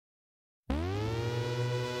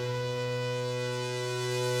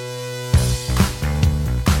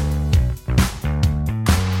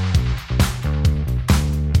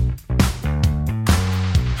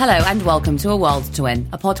Hello and welcome to A World to Win,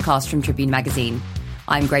 a podcast from Tribune Magazine.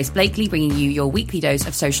 I'm Grace Blakely, bringing you your weekly dose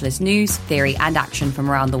of socialist news, theory and action from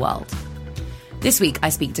around the world. This week, I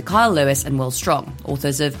speak to Kyle Lewis and Will Strong,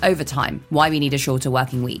 authors of Overtime, Why We Need a Shorter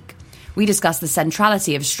Working Week. We discuss the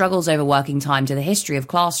centrality of struggles over working time to the history of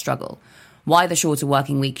class struggle, why the shorter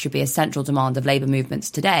working week should be a central demand of labour movements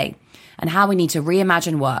today, and how we need to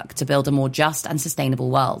reimagine work to build a more just and sustainable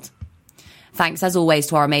world. Thanks, as always,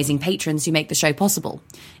 to our amazing patrons who make the show possible.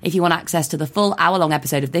 If you want access to the full hour-long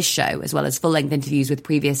episode of this show, as well as full-length interviews with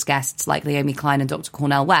previous guests like Naomi Klein and Dr.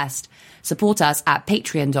 Cornel West, support us at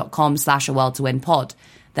patreon.com/aworldtowinpod.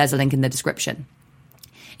 There's a link in the description.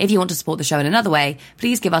 If you want to support the show in another way,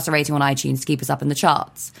 please give us a rating on iTunes to keep us up in the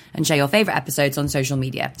charts, and share your favourite episodes on social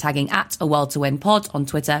media, tagging at aworldtowinpod on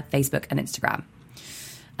Twitter, Facebook and Instagram.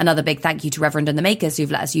 Another big thank you to Reverend and the Makers, who've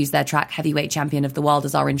let us use their track Heavyweight Champion of the World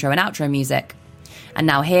as our intro and outro music. And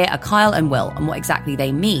now here are Kyle and Will on what exactly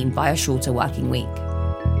they mean by a shorter working week.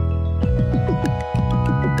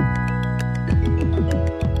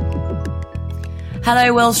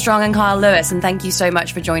 Hello, Will Strong and Kyle Lewis, and thank you so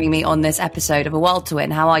much for joining me on this episode of A World to Win.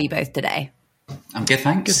 How are you both today? I'm good,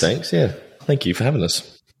 thanks. Good, thanks, yeah. Thank you for having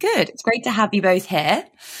us. Good. It's great to have you both here.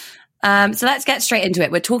 So let's get straight into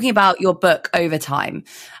it. We're talking about your book, Overtime.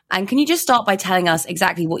 And can you just start by telling us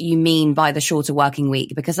exactly what you mean by the shorter working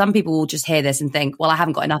week? Because some people will just hear this and think, well, I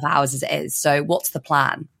haven't got enough hours as it is. So what's the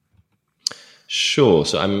plan? Sure.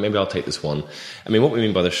 So maybe I'll take this one. I mean, what we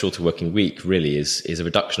mean by the shorter working week really is a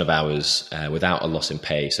reduction of hours without a loss in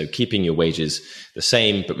pay. So keeping your wages the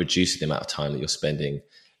same, but reducing the amount of time that you're spending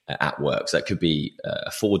at work. So that could be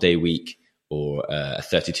a 4-day week or a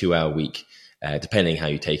 32-hour week. Depending how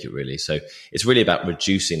you take it, really. So it's really about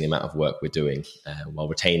reducing the amount of work we're doing while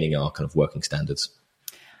retaining our kind of working standards.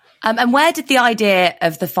 And where did the idea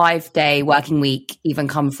of the 5-day working week even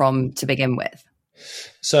come from to begin with?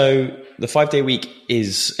 So the 5-day week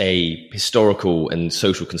is a historical and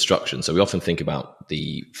social construction. So we often think about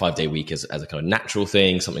the 5-day week as a kind of natural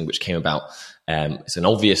thing, something which came about. It's an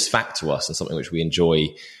obvious fact to us and something which we enjoy.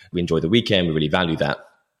 We enjoy the weekend. We really value that.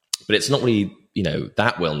 But it's not really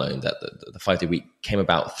that well known that the 5-day week came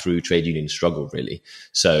about through trade union struggle, really.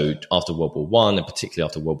 So after World War I, and particularly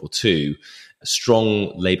after World War II,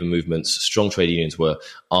 strong labour movements, strong trade unions were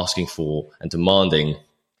asking for and demanding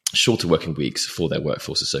shorter working weeks for their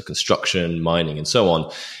workforces. So construction, mining, and so on.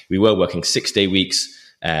 We were working 6-day weeks.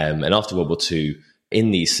 And after World War II,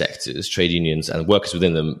 in these sectors, trade unions and workers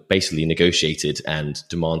within them basically negotiated and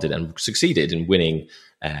demanded and succeeded in winning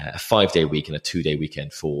a 5-day week and a 2-day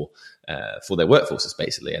weekend for their workforces,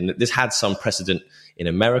 basically. And this had some precedent in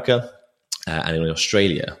America and in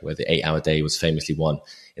Australia, where the 8-hour day was famously won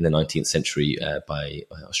in the 19th century by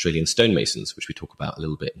Australian stonemasons, which we talk about a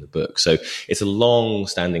little bit in the book. So it's a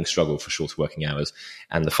long-standing struggle for shorter working hours.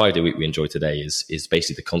 And the 5-day week we enjoy today is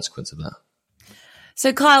basically the consequence of that.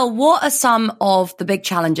 So, Kyle, what are some of the big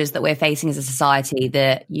challenges that we're facing as a society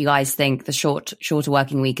that you guys think the shorter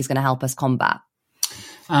working week is going to help us combat?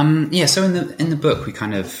 So in the book,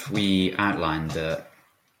 we outline the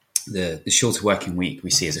shorter working week we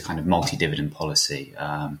see as a kind of multi-dividend policy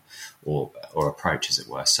or approach, as it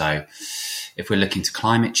were. So if we're looking to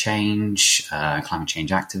climate change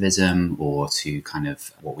activism, or to kind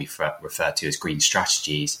of what we refer to as green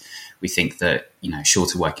strategies, we think that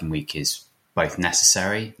shorter working week is both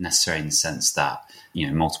necessary in the sense that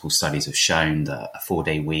multiple studies have shown that a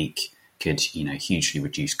 4-day week could hugely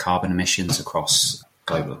reduce carbon emissions across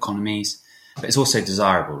global economies, but it's also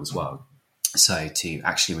desirable as well. So to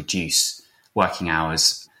actually reduce working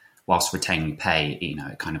hours whilst retaining pay,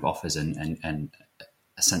 it kind of offers a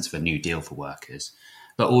sense of a new deal for workers,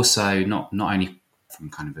 but also not only from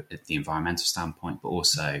kind of the environmental standpoint, but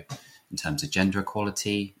also in terms of gender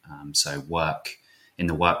equality. So work in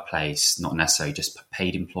the workplace, not necessarily just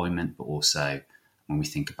paid employment, but also when we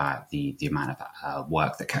think about the amount of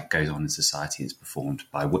work that goes on in society is performed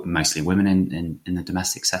by mostly women in the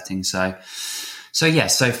domestic setting. So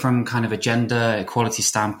from kind of a gender equality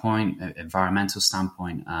standpoint, environmental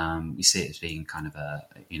standpoint, we see it as being kind of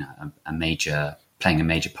playing a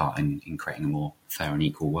major part in creating a more fair and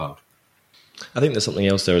equal world. I think there's something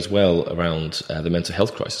else there as well around the mental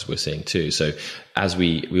health crisis we're seeing too. So as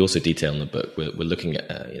we also detail in the book, we're looking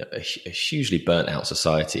at a hugely burnt out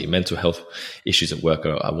society. Mental health issues at work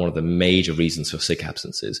are one of the major reasons for sick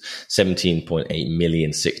absences. 17.8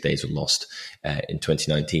 million sick days were lost in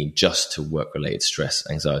 2019 just to work-related stress,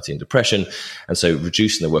 anxiety and depression. And so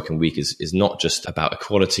reducing the working week is not just about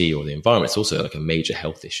equality or the environment, it's also like a major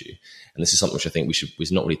health issue. And this is something which I think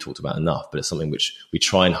we've not really talked about enough, but it's something which we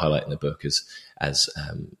try and highlight in the book as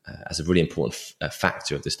a really important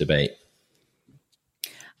factor of this debate.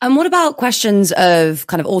 And what about questions of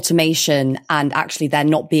kind of automation and actually there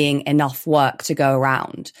not being enough work to go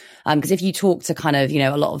around? Because if you talk to kind of,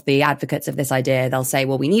 a lot of the advocates of this idea, they'll say,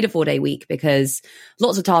 well, we need a 4-day week because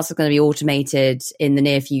lots of tasks are going to be automated in the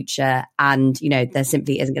near future. And, there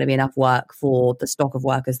simply isn't going to be enough work for the stock of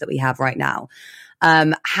workers that we have right now.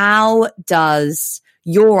 How does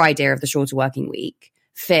your idea of the shorter working week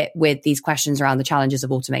fit with these questions around the challenges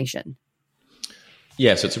of automation?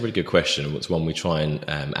 Yeah, so it's a really good question. It's one we try and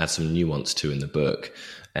add some nuance to in the book.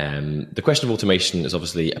 The question of automation is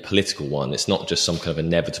obviously a political one. It's not just some kind of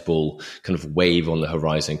inevitable kind of wave on the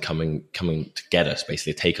horizon coming to get us,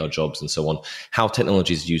 basically take our jobs and so on. How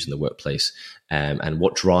technology is used in the workplace and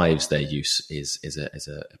what drives their use is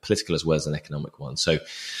a political as well as an economic one. So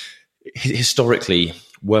historically,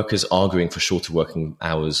 workers arguing for shorter working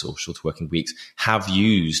hours or shorter working weeks have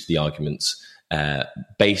used the arguments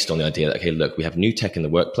based on the idea that, okay, look, we have new tech in the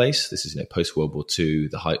workplace. This is post-World War II,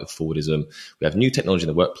 the height of Fordism. We have new technology in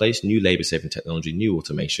the workplace, new labor-saving technology, new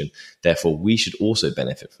automation. Therefore, we should also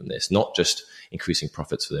benefit from this, not just increasing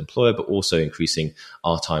profits for the employer, but also increasing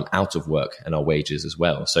our time out of work and our wages as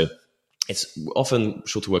well. So it's often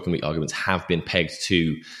shorter working week arguments have been pegged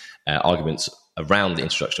to arguments around the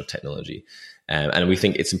introduction of technology. And we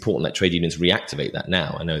think it's important that trade unions reactivate that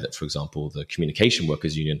now. I know that, for example, the Communication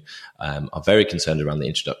Workers Union are very concerned around the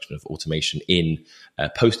introduction of automation in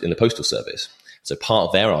the postal service. So part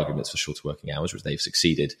of their arguments for shorter working hours, which they've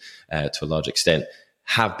succeeded to a large extent,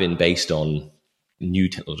 have been based on new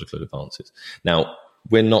technological advances. Now,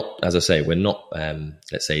 we're not, as I say,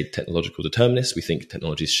 let's say, technological determinists. We think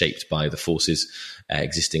technology is shaped by the forces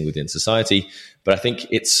existing within society. But I think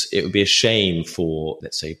it would be a shame for,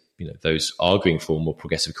 let's say, those arguing for more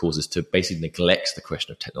progressive causes to basically neglect the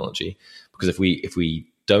question of technology. Because if we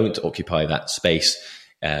don't occupy that space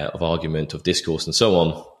of argument, of discourse, and so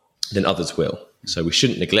on, then others will. So we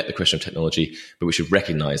shouldn't neglect the question of technology, but we should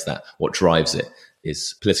recognize that what drives it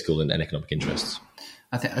is political and economic interests.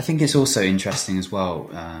 I think it's also interesting as well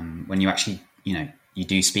when you actually, you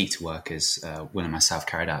do speak to workers. Will and myself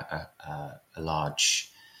carried out a large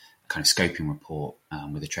kind of scoping report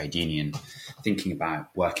with a trade union, thinking about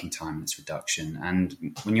working time and its reduction.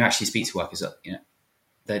 And when you actually speak to workers,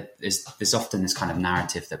 there's often this kind of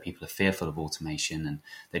narrative that people are fearful of automation and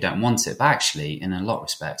they don't want it. But actually, in a lot of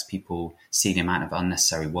respects, people see the amount of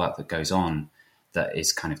unnecessary work that goes on that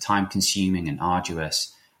is kind of time consuming and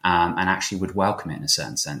arduous. And actually would welcome it in a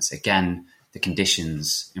certain sense. Again, the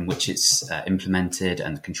conditions in which it's implemented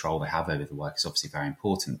and the control they have over the work is obviously very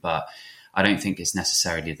important. But I don't think it's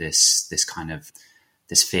necessarily this kind of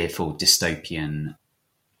this fearful dystopian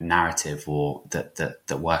narrative or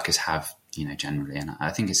that workers have, generally. And I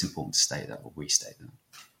think it's important to state that or restate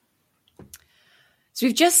that. So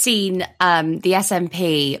we've just seen the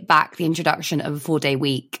SNP back the introduction of a 4-day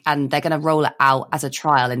week, and they're going to roll it out as a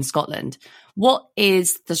trial in Scotland. What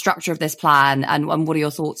is the structure of this plan and what are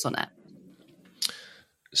your thoughts on it?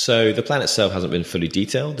 So the plan itself hasn't been fully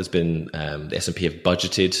detailed. There's been the SNP have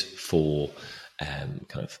budgeted for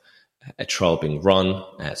kind of a trial being run.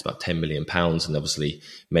 It's about £10 million. And obviously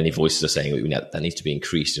many voices are saying that needs to be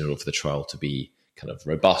increased in order for the trial to be kind of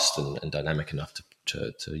robust and dynamic enough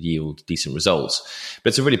to yield decent results. But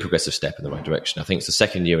it's a really progressive step in the right direction. I think it's the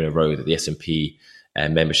second year in a row that the SNP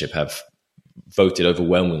membership have voted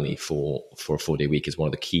overwhelmingly for a 4-day week as one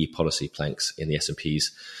of the key policy planks in the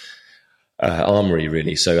SNP's armory,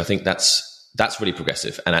 really. So I think that's really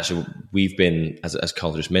progressive. And actually, we've been, as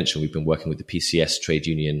Carl just mentioned, we've been working with the PCS trade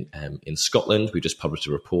union in Scotland. We just published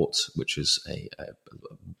a report, which was a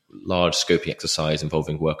large scoping exercise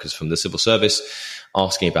involving workers from the civil service,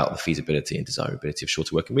 asking about the feasibility and desirability of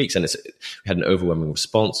shorter working weeks. And we had an overwhelming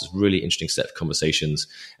response. It's a really interesting set of conversations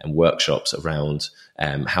and workshops around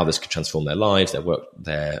how this could transform their lives,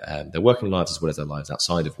 their working lives, as well as their lives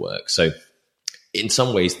outside of work. So in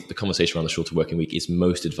some ways, the conversation around the shorter working week is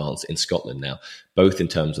most advanced in Scotland now, both in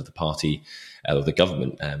terms of the party or the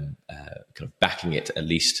government kind of backing it, at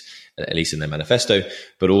least in their manifesto,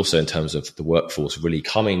 but also in terms of the workforce really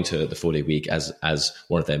coming to the 4-day week as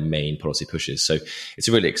one of their main policy pushes. So it's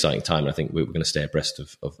a really exciting time, and I think we're going to stay abreast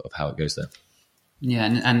of how it goes there. Yeah,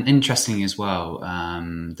 and interesting as well,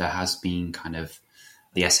 there has been kind of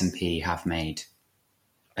the SNP have made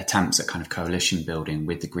attempts at kind of coalition building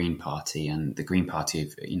with the Green Party, and the Green Party,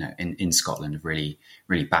 in Scotland have really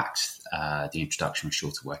backed the introduction of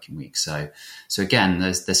shorter working weeks. So again,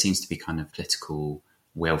 there seems to be kind of political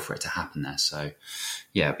will for it to happen there. So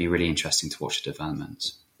yeah, it'd be really interesting to watch the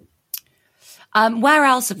developments. Where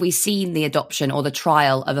else have we seen the adoption or the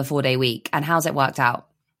trial of a 4-day week, and how's it worked out?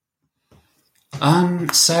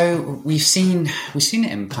 So we've seen it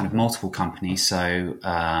in kind of multiple companies. So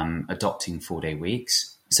adopting 4-day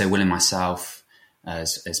weeks. So Will and myself,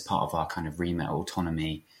 as part of our kind of remit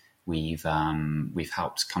autonomy, we've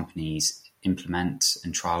helped companies implement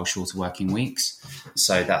and trial shorter working weeks.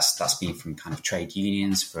 So that's been from kind of trade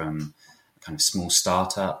unions, from kind of small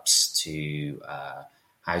startups to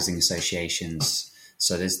housing associations.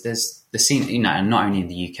 So there's seen, and not only in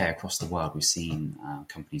the UK, across the world, we've seen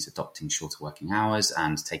companies adopting shorter working hours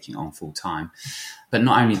and taking it on full time. But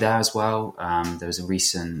not only there as well, there was a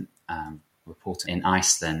recent report in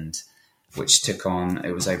Iceland, which took on,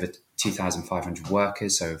 it was over 2,500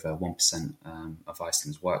 workers, so over 1% of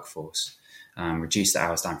Iceland's workforce, reduced the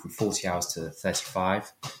hours down from 40 hours to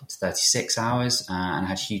 35 to 36 hours, and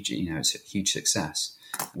had it's a huge success.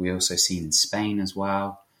 We also seen in Spain as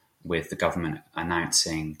well, with the government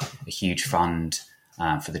announcing a huge fund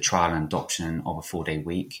for the trial and adoption of a 4-day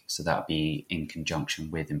week. So that would be in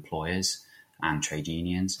conjunction with employers and trade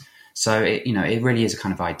unions. So it really is a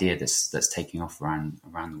kind of idea that's taking off around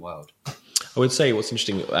the world. I would say what's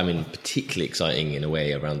interesting, particularly exciting in a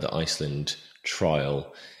way around the Iceland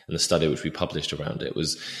trial and the study which we published around it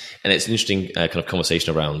and it's an interesting kind of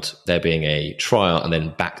conversation around there being a trial and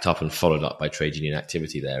then backed up and followed up by trade union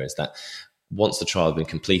activity there, is that once the trial had been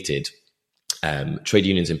completed, trade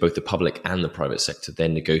unions in both the public and the private sector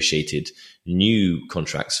then negotiated new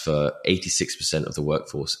contracts for 86% of the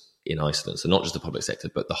workforce in Iceland. So not just the public sector,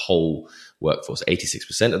 but the whole workforce,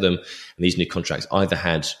 86% of them. And these new contracts either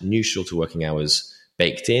had new shorter working hours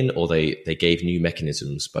baked in, or they gave new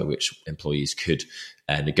mechanisms by which employees could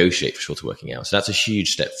negotiate for shorter working hours. So that's a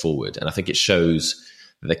huge step forward. And I think it shows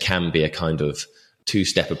that there can be a kind of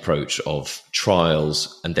two-step approach of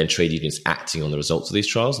trials and then trade unions acting on the results of these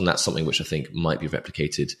trials. And that's something which I think might be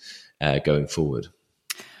replicated going forward.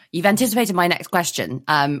 You've anticipated my next question,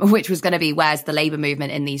 which was going to be, where's the labour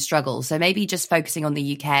movement in these struggles? So maybe just focusing on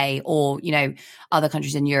the UK or, other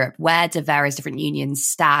countries in Europe, where do various different unions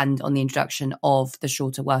stand on the introduction of the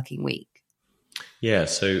shorter working week? Yeah,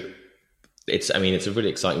 so it's a really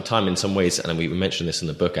exciting time in some ways. And we mentioned this in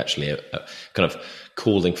the book, actually, kind of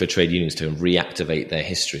calling for trade unions to reactivate their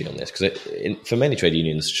history on this. Because for many trade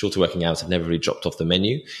unions, shorter working hours have never really dropped off the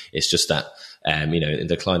menu. It's just that, in the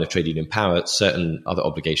decline of trade union power, certain other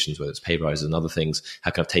obligations, whether it's pay rises and other things,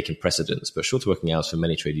 have kind of taken precedence. But shorter working hours for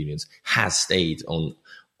many trade unions has stayed on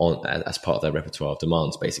as part of their repertoire of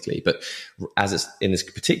demands, basically. But as it's in this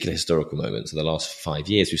particular historical moment, so the last 5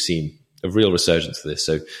 years, we've seen a real resurgence of this.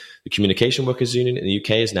 So the Communication Workers Union in the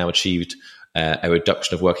UK has now achieved a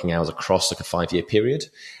reduction of working hours across like a 5-year period.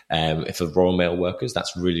 For Royal Mail workers,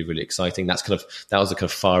 that's really, really exciting. That was the kind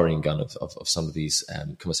of firing gun of some of these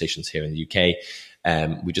conversations here in the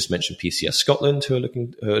UK. We just mentioned PCS Scotland, who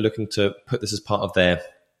are looking to put this as part of their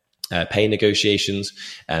pay negotiations.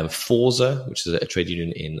 Forza, which is a trade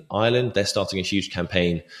union in Ireland, they're starting a huge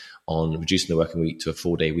campaign on reducing the working week to a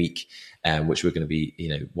 4-day week, which we're going to be,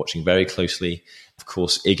 watching very closely. Of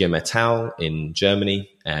course, IG Metall in Germany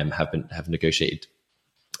have negotiated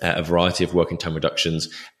a variety of working time reductions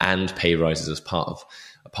and pay rises as part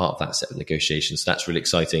of that set of negotiations. So that's really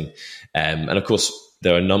exciting. And of course,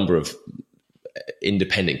 there are a number of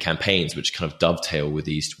independent campaigns which kind of dovetail with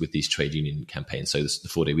these trade union campaigns. So the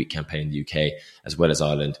 4-day week campaign in the UK, as well as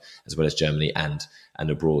Ireland, as well as Germany and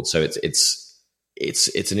abroad. So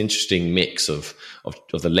it's an interesting mix of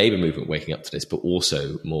the labour movement waking up to this, but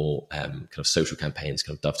also more kind of social campaigns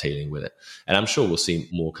kind of dovetailing with it. And I'm sure we'll see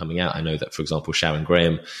more coming out. I know that, for example, Sharon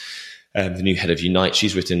Graham, the new head of Unite,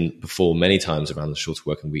 she's written before many times around the shorter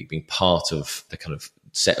working week being part of the kind of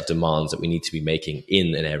set of demands that we need to be making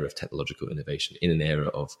in an era of technological innovation, in an era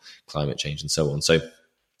of climate change and so on. So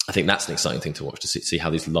I think that's an exciting thing to watch, to see how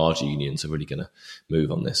these larger unions are really going to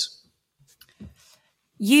move on this.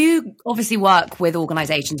 You obviously work with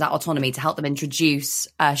organisations at Autonomy to help them introduce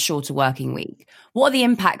a shorter working week. What are the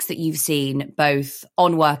impacts that you've seen both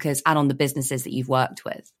on workers and on the businesses that you've worked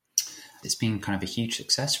with? It's been kind of a huge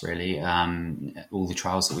success, really. All the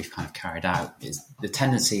trials that we've kind of carried out, is the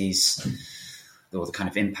tendencies or the kind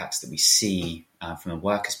of impacts that we see from a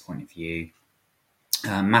worker's point of view.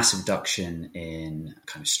 Massive reduction in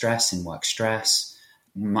kind of stress, in work stress,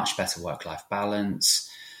 much better work-life balance.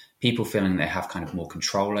 People feeling they have kind of more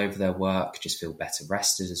control over their work, just feel better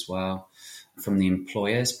rested as well. From the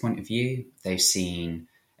employer's point of view, they've seen,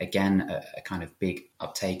 again, a kind of big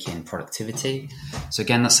uptake in productivity. So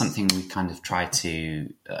again, that's something we kind of try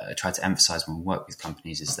to emphasize when we work with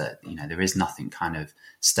companies, is that, there is nothing kind of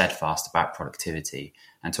steadfast about productivity,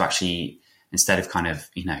 and to actually, instead of kind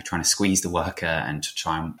of, trying to squeeze the worker and to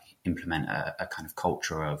try and implement a kind of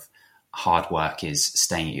culture of hard work is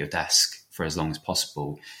staying at your desk for as long as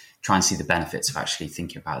possible, try and see the benefits of actually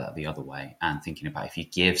thinking about that the other way, and thinking about if you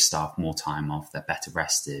give staff more time off, they're better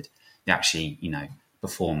rested, they actually,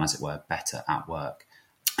 perform, as it were, better at work.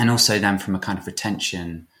 And also then from a kind of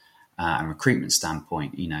retention and recruitment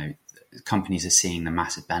standpoint, companies are seeing the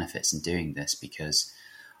massive benefits in doing this, because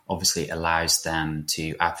obviously it allows them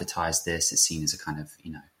to advertise this. It's seen as a kind of,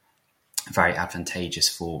 very advantageous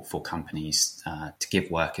for companies to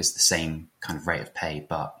give workers the same kind of rate of pay,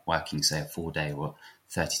 but working, say, a 4-day or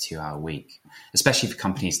 32-hour week, especially for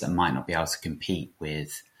companies that might not be able to compete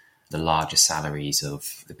with the larger salaries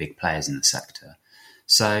of the big players in the sector.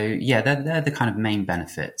 So, yeah, they're the kind of main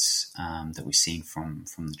benefits that we've seen from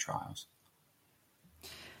the trials.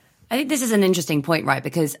 I think this is an interesting point, right?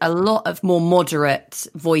 Because a lot of more moderate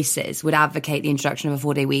voices would advocate the introduction of a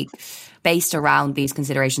 4-day week based around these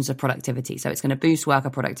considerations of productivity. So it's going to boost worker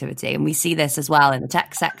productivity. And we see this as well in the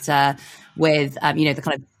tech sector with, the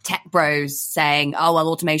kind of tech bros saying, oh, well,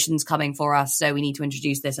 automation's coming for us, so we need to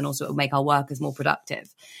introduce this, and also it will make our workers more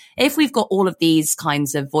productive. If we've got all of these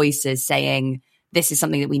kinds of voices saying this is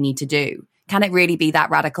something that we need to do, can it really be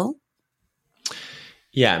that radical?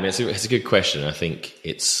 Yeah, I mean, it's a good question. I think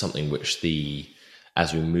it's something which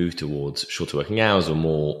as we move towards shorter working hours or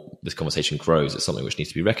more, this conversation grows. It's something which needs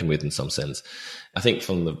to be reckoned with in some sense. I think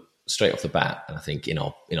straight off the bat, and I think in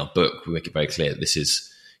our book, we make it very clear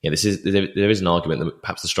that there is an argument that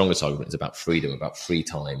perhaps the strongest argument is about freedom, about free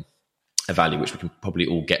time, a value which we can probably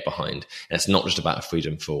all get behind. And it's not just about a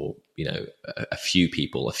freedom for, a few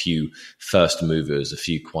people, a few first movers, a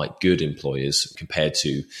few quite good employers compared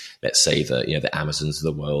to, let's say, the Amazons of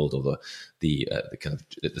the world, or the kind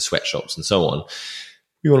of the sweatshops and so on.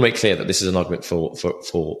 We want to make clear that this is an argument for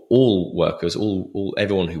all workers,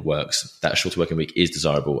 everyone who works, that a shorter working week is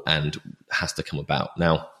desirable and has to come about.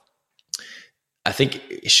 Now, I think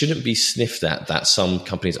it shouldn't be sniffed at that some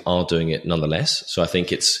companies are doing it nonetheless. So I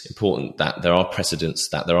think it's important that there are precedents,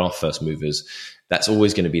 that there are first movers. That's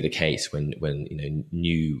always going to be the case when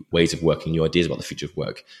new ways of working, new ideas about the future of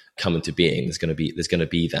work come into being. There's going to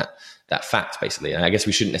be that fact, basically. And I guess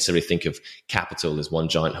we shouldn't necessarily think of capital as one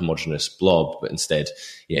giant homogenous blob, but instead,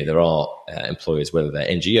 there are employers, whether they're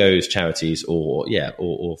NGOs, charities, or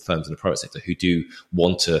firms in the private sector, who do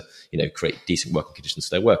want to create decent working conditions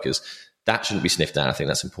for their workers. That shouldn't be sniffed at. I think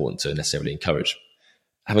that's important to necessarily encourage.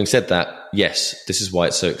 Having said that, yes, this is why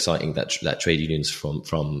it's so exciting that trade unions from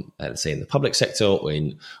let's say in the public sector or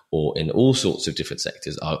in all sorts of different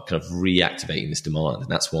sectors are kind of reactivating this demand,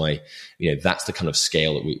 and that's why that's the kind of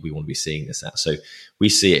scale that we want to be seeing this at. So we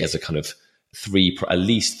see it as a kind of at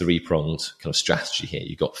least three-pronged kind of strategy here.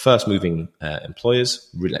 You've got first-moving employers,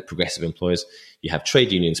 really like progressive employers. You have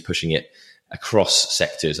trade unions pushing it across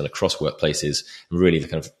sectors and across workplaces, and really the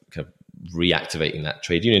kind of reactivating that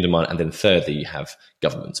trade union demand. And then thirdly, you have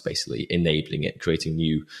governments basically enabling it, creating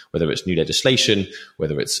whether it's new legislation,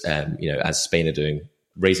 whether it's, as Spain are doing,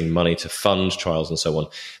 raising money to fund trials and so on.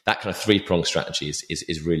 That kind of three-pronged strategy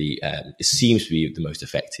is really, it seems to be the most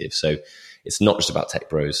effective. So it's not just about tech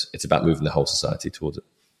bros, it's about moving the whole society towards it.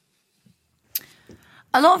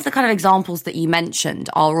 A lot of the kind of examples that you mentioned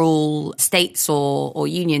are all states or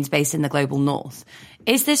unions based in the global north.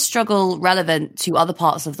 Is this struggle relevant to other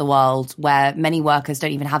parts of the world where many workers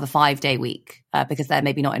don't even have a 5-day week because they're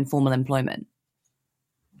maybe not in formal employment?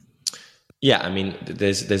 Yeah, I mean,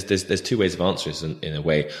 there's two ways of answering this in a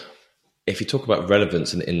way. If you talk about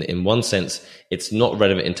relevance, in one sense, it's not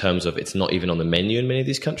relevant in terms of it's not even on the menu in many of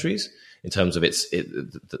these countries. In terms of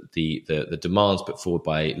the demands put forward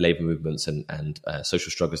by labour movements and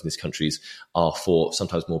social struggles in these countries are for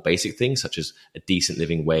sometimes more basic things, such as a decent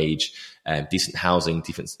living wage, decent housing,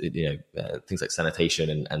 things like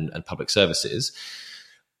sanitation and public services.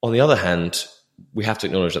 On the other hand, we have to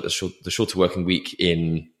acknowledge that the shorter working week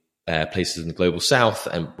in places in the global south,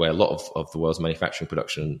 and where a lot of the world's manufacturing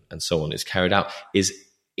production and so on is carried out, is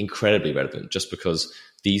incredibly relevant, just because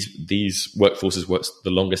these workforces work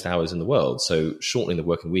the longest hours in the world. So shortening the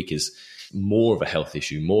working week is more of a health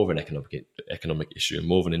issue, more of an economic issue, and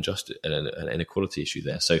more of an injustice and an inequality issue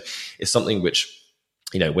there. So it's something which,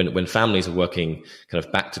 when families are working kind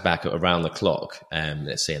of back to back around the clock,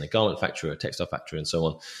 let's say in a garment factory or a textile factory and so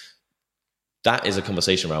on, that is a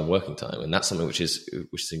conversation around working time. And that's something which is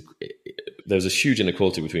there's a huge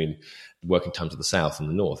inequality between working times of the south and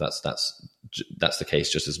the north. That's the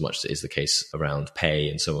case just as much as it is the case around pay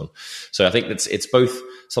and so on. So I think it's both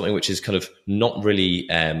something which is kind of not really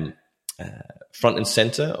front and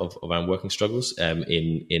center of our working struggles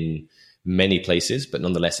in many places, but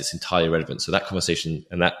nonetheless it's entirely relevant. So that conversation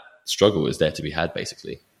and that struggle is there to be had,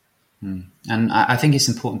 basically. And I think it's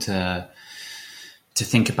important to to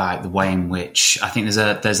think about the way in which I think there's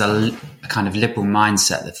a kind of liberal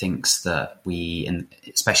mindset that thinks that we,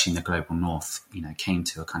 especially in the global north, came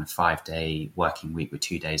to a kind of 5-day working week with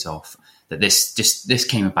 2 days off. That this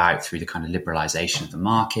came about through the kind of liberalisation of the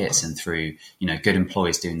markets and through good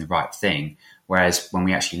employers doing the right thing. Whereas when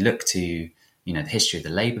we actually look to the history of the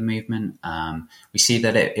labour movement, we see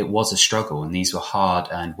that it was a struggle, and these were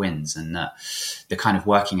hard-earned wins, and that the kind of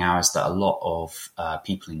working hours that a lot of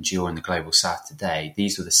people endure in the global south today,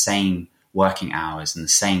 these were the same working hours and the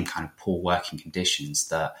same kind of poor working conditions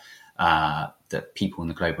that people in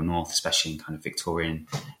the global north, especially in kind of Victorian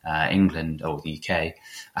England or the UK,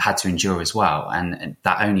 had to endure as well. And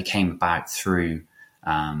that only came about through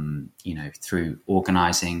through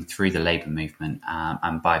organising, through the labour movement,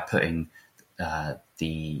 and by putting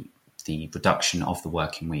the reduction of the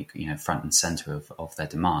working week, front and centre of their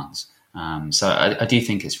demands. So I do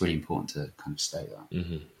think it's really important to kind of state that.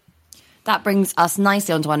 Mm-hmm. That brings us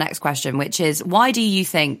nicely onto our next question, which is, why do you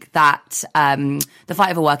think that the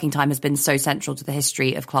fight over working time has been so central to the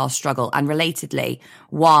history of class struggle? And relatedly,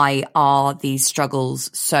 why are these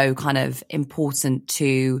struggles so kind of important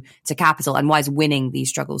to capital? And why is winning these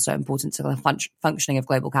struggles so important to the functioning of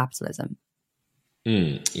global capitalism?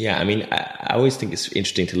 Yeah, I mean, I always think it's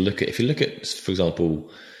interesting to look at, if you look at, for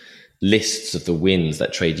example, lists of the wins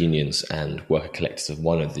that trade unions and worker collectives have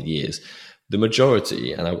won over the years, the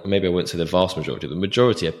majority, and maybe I wouldn't say the vast majority, the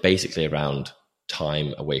majority are basically around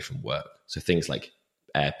time away from work. So things like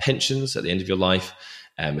pensions at the end of your life,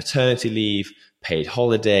 maternity leave, paid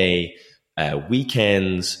holiday,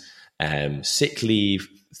 weekends, sick leave,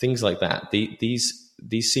 things like that. These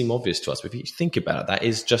seem obvious to us, but if you think about it, that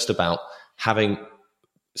is just about having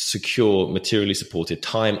secure, materially supported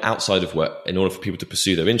time outside of work in order for people to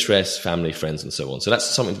pursue their interests, family, friends, and so on. So that's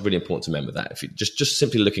something really important to remember, that if you just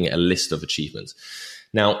simply looking at a list of achievements.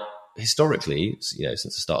 Now, historically, since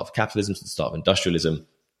the start of capitalism, since the start of industrialism,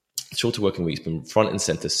 shorter working week's been front and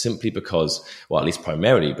center simply because, well, at least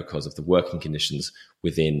primarily because of the working conditions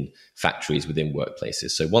within factories, within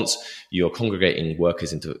workplaces. So once you're congregating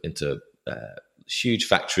workers into huge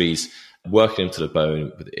factories, working them to the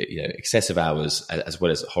bone with excessive hours as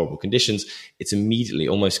well as horrible conditions, it's immediately,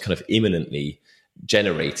 almost kind of imminently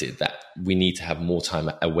generated that we need to have more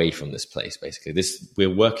time away from this place. Basically,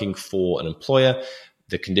 we're working for an employer.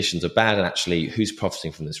 The conditions are bad, and actually, who's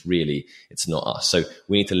profiting from this? Really, it's not us. So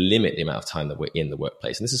we need to limit the amount of time that we're in the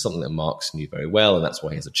workplace, and this is something that Marx knew very well, and that's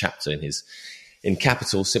why he has a chapter in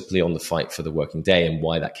Capital simply on the fight for the working day and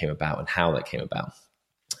why that came about and how that came about.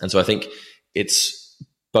 And so I think it's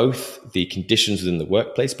both the conditions within the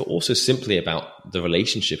workplace, but also simply about the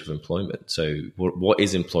relationship of employment. So what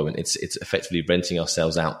is employment? It's effectively renting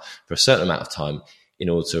ourselves out for a certain amount of time in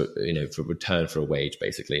order to, for return for a wage,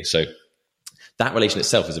 basically. So that relation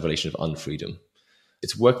itself is a relation of unfreedom.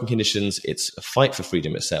 It's working conditions, it's a fight for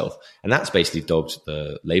freedom itself. And that's basically dogged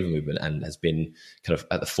the labor movement and has been kind of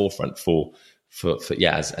at the forefront for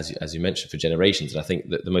as you mentioned, for generations. And I think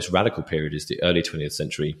that the most radical period is the early 20th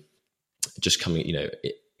century, just coming,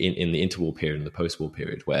 in the interwar period and the post-war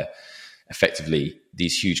period, where effectively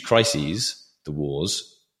these huge crises, the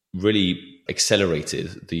wars, really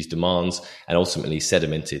accelerated these demands and ultimately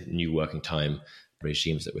sedimented new working time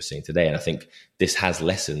regimes that we're seeing today. And I think this has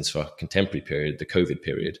lessons for our contemporary period, the COVID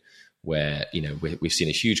period, where we've seen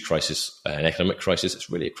a huge crisis, an economic crisis. It's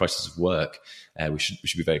really a crisis of work. We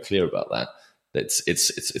should be very clear about that.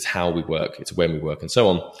 It's how we work, it's when we work, and so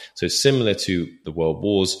on. So similar to the world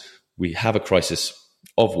wars, we have a crisis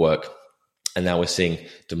of work, and now we're seeing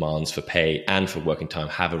demands for pay and for working time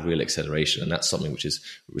have a real acceleration, and that's something which is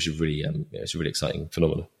really it's a really exciting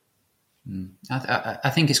phenomenon. I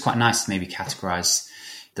think it's quite nice to maybe categorize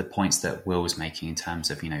the points that Will was making in terms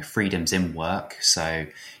of freedoms in work. So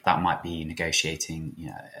that might be negotiating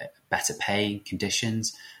better pay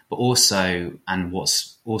conditions, but also, and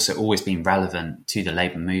what's also always been relevant to the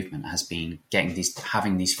labour movement has been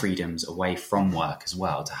having these freedoms away from work as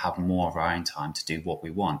well, to have more of our own time to do what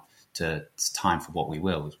we want, to time for what we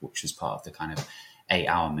will, which was part of the kind of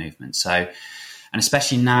 8-hour movement. So, and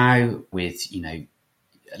especially now with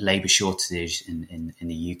labour shortage in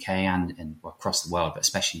the UK and across the world, but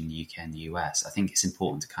especially in the UK and the US, I think it's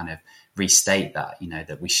important to kind of restate that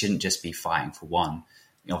that we shouldn't just be fighting for one.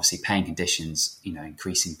 Obviously, paying conditions,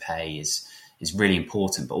 increasing pay is really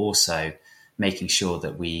important, but also making sure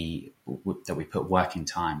that we put working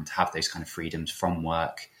time to have those kind of freedoms from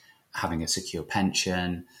work, having a secure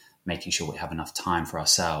pension, making sure we have enough time for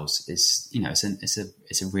ourselves is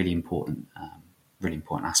it's a really important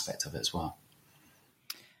aspect of it as well.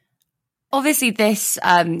 Obviously, this,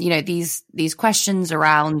 these questions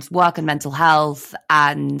around work and mental health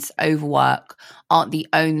and overwork aren't the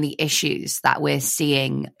only issues that we're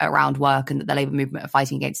seeing around work and that the labour movement are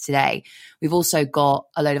fighting against today. We've also got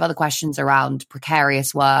a load of other questions around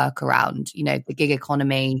precarious work, around, the gig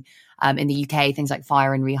economy in the UK, things like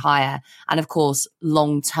fire and rehire, and of course,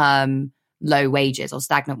 long-term low wages or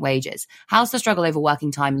stagnant wages. How's the struggle over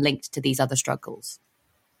working time linked to these other struggles?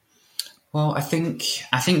 Well, I think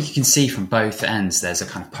you can see from both ends there's a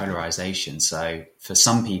kind of polarization. So for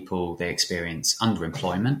some people, they experience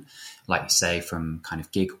underemployment, like you say, from kind of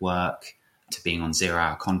gig work to being on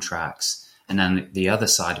 0-hour contracts. And then the other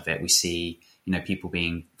side of it, we see, people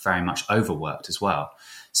being very much overworked as well.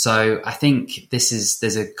 So I think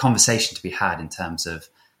there's a conversation to be had in terms of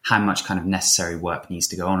how much kind of necessary work needs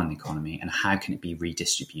to go on in the economy and how can it be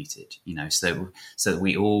redistributed, so that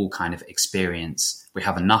we all kind of we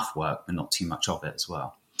have enough work, but not too much of it as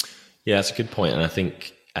well. Yeah, that's a good point. And I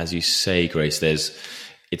think, as you say, Grace,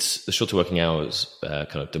 it's the shorter working hours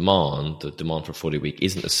kind of demand, the demand for a 4-day week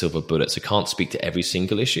isn't a silver bullet. So can't speak to every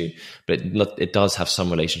single issue, but it does have some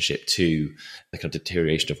relationship to the kind of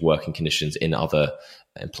deterioration of working conditions in other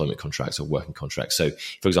employment contracts or working contracts. So,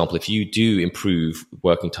 for example, if you do improve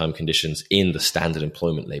working time conditions in the standard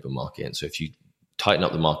employment labour market, and so if you tighten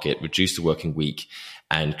up the market, reduce the working week,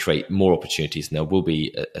 and create more opportunities, and there will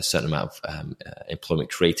be a certain amount of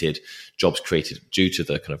employment created, jobs created due to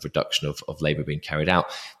the kind of reduction of labour being carried out,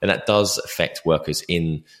 then that does affect workers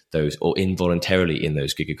in those, or involuntarily in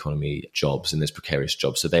those gig economy jobs, in those precarious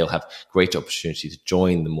jobs. So they'll have greater opportunity to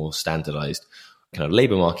join the more standardised kind of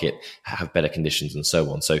labour market, have better conditions, and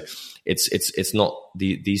so on. So it's not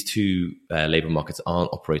these two labour markets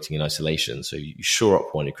aren't operating in isolation. So you shore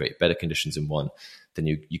up one, you create better conditions in one, then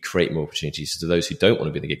you create more opportunities. So those who don't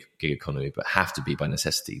want to be in the gig economy but have to be by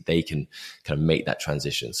necessity, they can kind of make that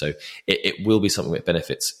transition. So it will be something that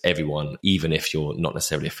benefits everyone, even if you're not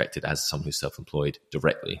necessarily affected as someone who's self-employed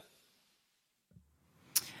directly.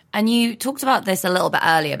 And you talked about this a little bit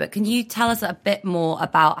earlier, but can you tell us a bit more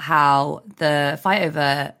about how the fight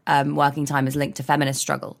over working time is linked to feminist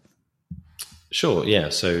struggle? Sure, yeah.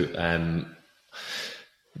 So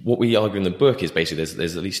what we argue in the book is basically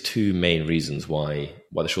there's at least two main reasons why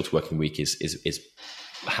the shorter working week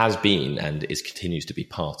has been and continues to be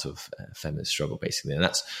part of feminist struggle, basically. And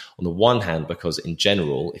that's on the one hand because in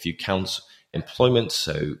general, if you count employment,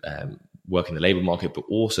 so work in the labour market, but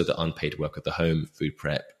also the unpaid work at the home, food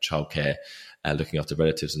prep, childcare, looking after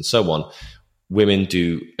relatives and so on, women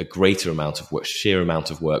do a greater amount of work, sheer amount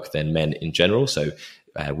of work than men in general. So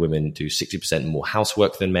women do 60% more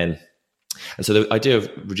housework than men. And so the idea of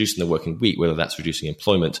reducing the working week, whether that's reducing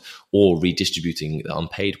employment or redistributing the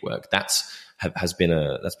unpaid work, that's been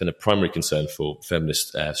a primary concern for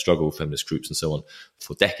feminist struggle, feminist groups and so on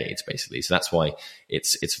for decades, basically. So that's why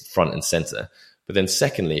it's front and center. But then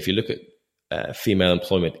secondly, if you look at female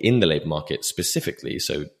employment in the labour market specifically,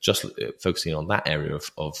 so just focusing on that area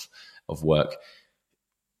of work,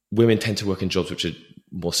 women tend to work in jobs which are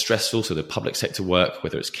more stressful. So the public sector work,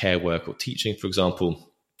 whether it's care work or teaching, for example,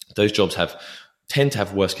 those jobs tend to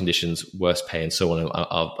have worse conditions, worse pay, and so on,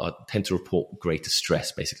 and tend to report greater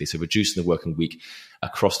stress, basically. So reducing the working week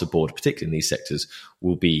across the board, particularly in these sectors,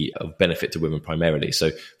 will be of benefit to women primarily. So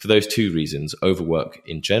for those two reasons, overwork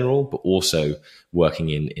in general, but also working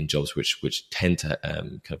in jobs which tend to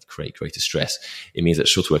kind of create greater stress, it means that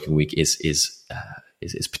shorter working week is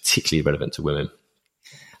particularly relevant to women.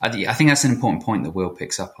 I think that's an important point that Will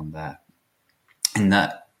picks up on there, in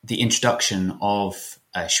that the introduction of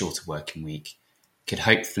a shorter working week could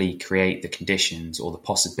hopefully create the conditions or the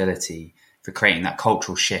possibility for creating that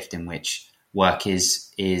cultural shift in which work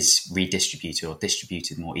is redistributed or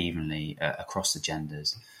distributed more evenly across the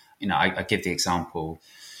genders. I give the example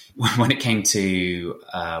when it came to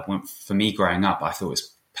for me growing up, I thought it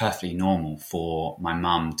was perfectly normal for my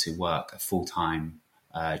mum to work a full-time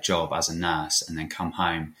job as a nurse and then come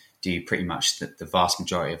home, do pretty much the vast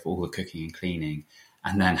majority of all the cooking and cleaning,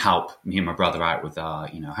 and then help me and my brother out with our,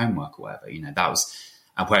 homework or whatever. That was,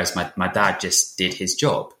 whereas my dad just did his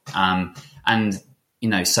job.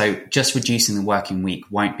 So just reducing the working week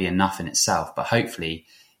won't be enough in itself, but hopefully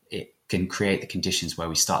it can create the conditions where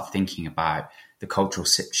we start thinking about the cultural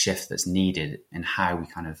shift that's needed and how we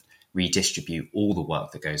kind of redistribute all the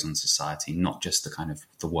work that goes on in society, not just the kind of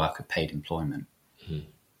the work of paid employment. Mm-hmm.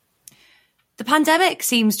 The pandemic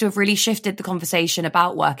seems to have really shifted the conversation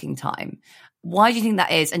about working time. Why do you think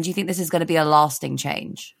that is? And do you think this is going to be a lasting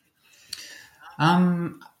change?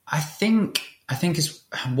 I think is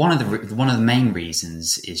one of the main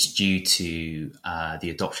reasons is due to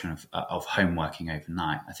the adoption of home working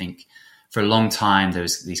overnight. I think for a long time, there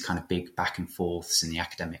was these kind of big back and forths in the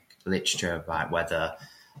academic literature about whether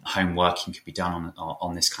home working could be done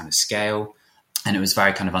on this kind of scale. And it was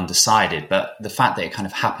very kind of undecided. But the fact that it kind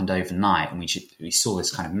of happened overnight, and we saw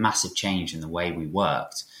this kind of massive change in the way we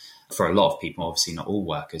worked for a lot of people, obviously not all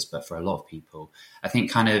workers, but for a lot of people, I think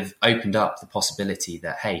kind of opened up the possibility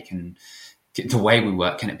that, hey, the way we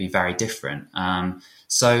work, can it be very different?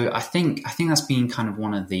 So I think that's been kind of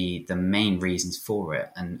one of the main reasons for it.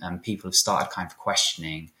 And people have started kind of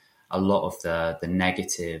questioning a lot of the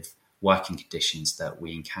negative working conditions that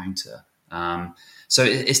we encounter. So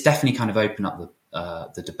it's definitely kind of opened up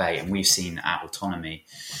the debate, and we've seen at Autonomy,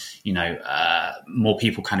 more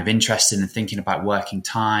people kind of interested in thinking about working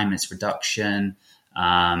time, its reduction,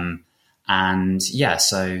 and yeah,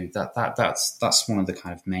 so that's one of the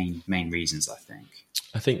kind of main reasons, I think.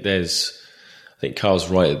 I think Carl's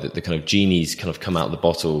right that the kind of genie's kind of come out of the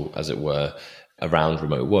bottle, as it were, around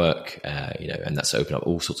remote work, and that's opened up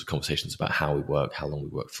all sorts of conversations about how we work, how long we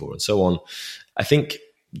work for, and so on. I think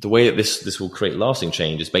the way that this will create lasting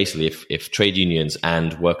change is basically if trade unions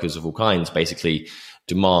and workers of all kinds basically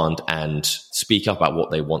demand and speak up about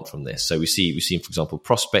what they want from this. So we've seen, for example,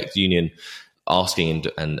 Prospect Union asking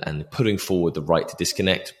and putting forward the right to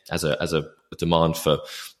disconnect as a demand for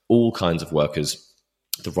all kinds of workers,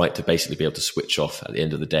 the right to basically be able to switch off at the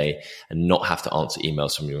end of the day and not have to answer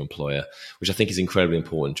emails from your employer, which I think is incredibly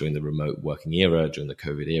important during the remote working era, during the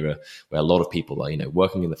COVID era, where a lot of people are,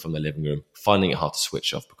 working from their living room, finding it hard to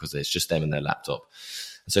switch off because it's just them and their laptop.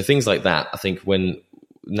 And so things like that, I think when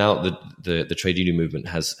now the trade union movement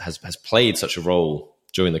has played such a role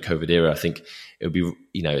during the COVID era, I think it would be,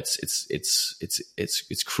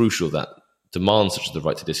 it's crucial that demands such as the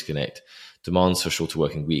right to disconnect, demands for shorter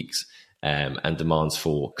working weeks, and demands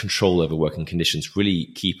for control over working conditions really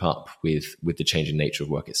keep up with the changing nature of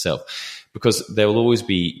work itself, because there will always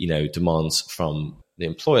be demands from the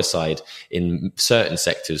employer side in certain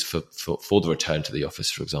sectors for the return to the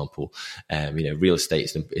office, for example. Real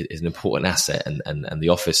estate is an important asset, and the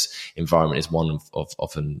office environment is one of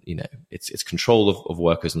often it's control of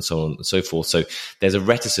workers and so on and so forth. So there's a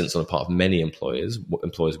reticence on the part of many employers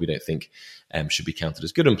we don't think should be counted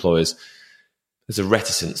as good employers. There's a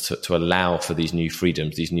reticence to allow for these new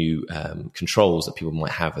freedoms, these new controls that people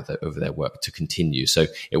might have over their work to continue. So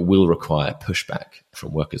it will require pushback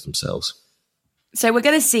from workers themselves. So we're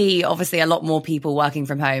going to see, obviously, a lot more people working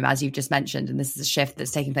from home, as you've just mentioned, and this is a shift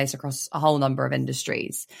that's taking place across a whole number of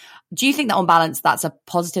industries. Do you think that on balance, that's a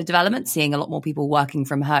positive development, seeing a lot more people working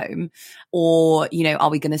from home? Or, are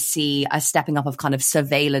we going to see a stepping up of kind of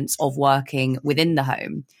surveillance of working within the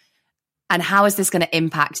home? And how is this going to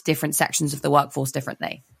impact different sections of the workforce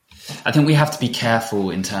differently? I think we have to be careful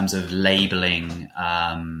in terms of labeling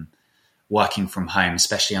working from home,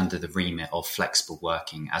 especially under the remit of flexible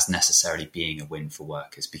working, as necessarily being a win for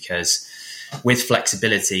workers. Because with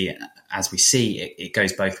flexibility, as we see, it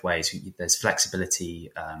goes both ways. There's flexibility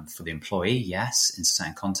for the employee, yes, in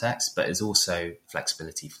certain contexts, but there's also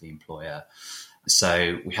flexibility for the employer.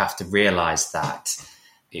 So we have to realize that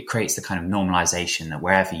it creates the kind of normalization that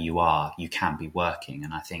wherever you are, you can be working.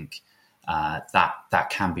 And I think that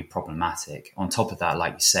can be problematic. On top of that,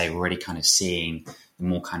 like you say, we're already kind of seeing the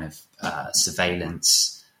more kind of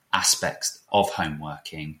surveillance aspects of home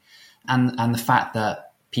working. And the fact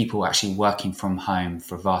that people actually working from home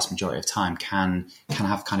for a vast majority of time can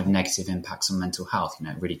have kind of negative impacts on mental health.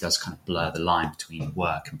 It really does kind of blur the line between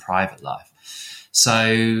work and private life.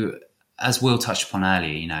 So as Will touched upon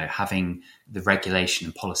earlier, having the regulation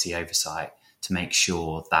and policy oversight to make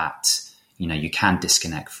sure that you can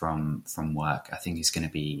disconnect from work, I think is going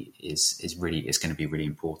to be really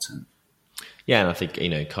important. Yeah, and I think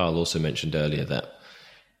Kyle also mentioned earlier that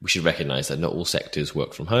we should recognise that not all sectors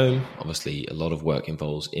work from home. Obviously, a lot of work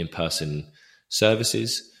involves in-person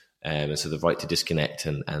services, and so the right to disconnect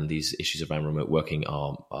and these issues around remote working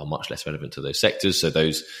are much less relevant to those sectors. So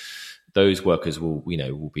those workers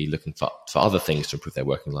will be looking for other things to improve their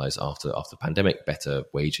working lives after the pandemic, better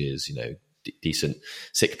wages, decent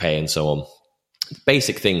sick pay and so on.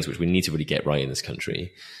 Basic things which we need to really get right in this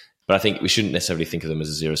country. But I think we shouldn't necessarily think of them as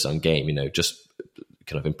a zero-sum game. Just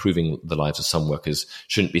kind of improving the lives of some workers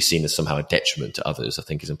shouldn't be seen as somehow a detriment to others. I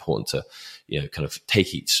think it's important to, kind of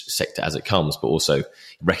take each sector as it comes, but also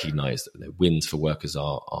recognise that wins for workers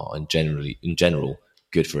are in general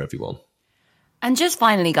good for everyone. And just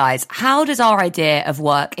finally, guys, how does our idea of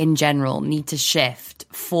work in general need to shift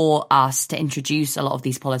for us to introduce a lot of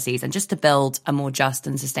these policies and just to build a more just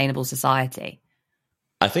and sustainable society?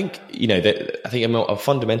 I think, a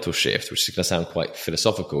fundamental shift, which is going to sound quite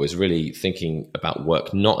philosophical, is really thinking about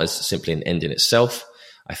work not as simply an end in itself.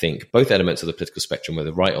 I think both elements of the political spectrum,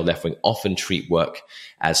 whether right or left wing, often treat work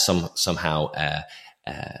as somehow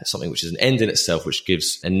something which is an end in itself, which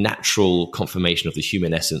gives a natural confirmation of the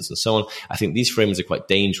human essence and so on. I think these frames are quite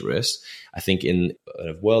dangerous. I think in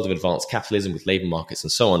a world of advanced capitalism with labor markets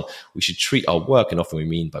and so on, we should treat our work, and often we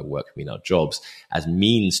mean by work, we mean our jobs, as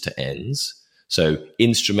means to ends. So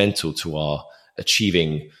instrumental to our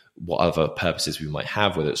achieving whatever purposes we might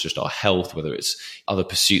have, whether it's just our health, whether it's other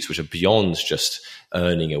pursuits which are beyond just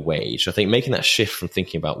earning a wage. I think making that shift from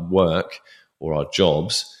thinking about work or our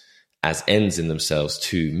jobs as ends in themselves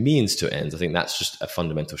to means to ends, I think that's just a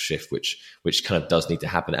fundamental shift which kind of does need to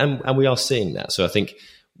happen. And we are seeing that. So I think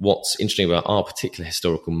what's interesting about our particular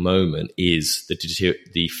historical moment is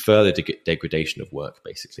the further degradation of work,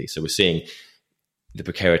 basically. So we're seeing the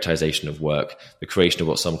precaritization of work, the creation of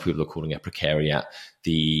what some people are calling a precariat,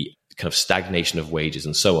 the kind of stagnation of wages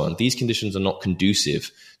and so on. These conditions are not conducive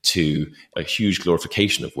to a huge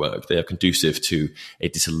glorification of work. They are conducive to a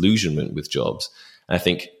disillusionment with jobs. And I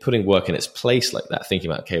think putting work in its place like that, thinking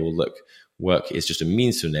about, okay, well, look, work is just a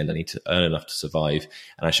means to an end. I need to earn enough to survive,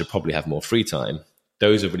 and I should probably have more free time.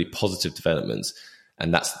 Those are really positive developments.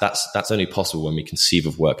 And that's only possible when we conceive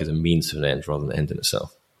of work as a means to an end rather than an end in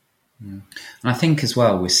itself. And I think as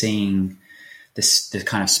well, we're seeing the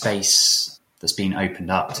kind of space that's being opened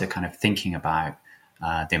up to kind of thinking about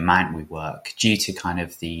the amount we work due to kind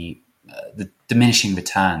of the diminishing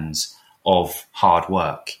returns of hard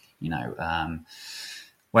work,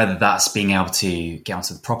 whether that's being able to get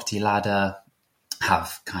onto the property ladder,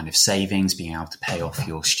 have kind of savings, being able to pay off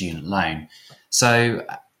your student loan. So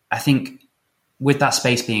I think with that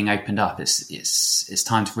space being opened up, it's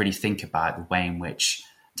time to really think about the way in which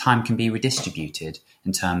time can be redistributed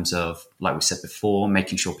in terms of, like we said before,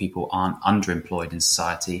 making sure people aren't underemployed in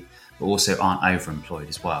society, but also aren't overemployed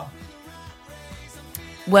as well.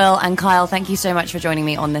 Will and Kyle, thank you so much for joining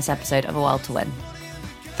me on this episode of A World to Win.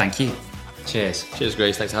 Thank you. Cheers. Cheers,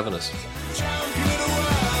 Grace. Thanks for having us.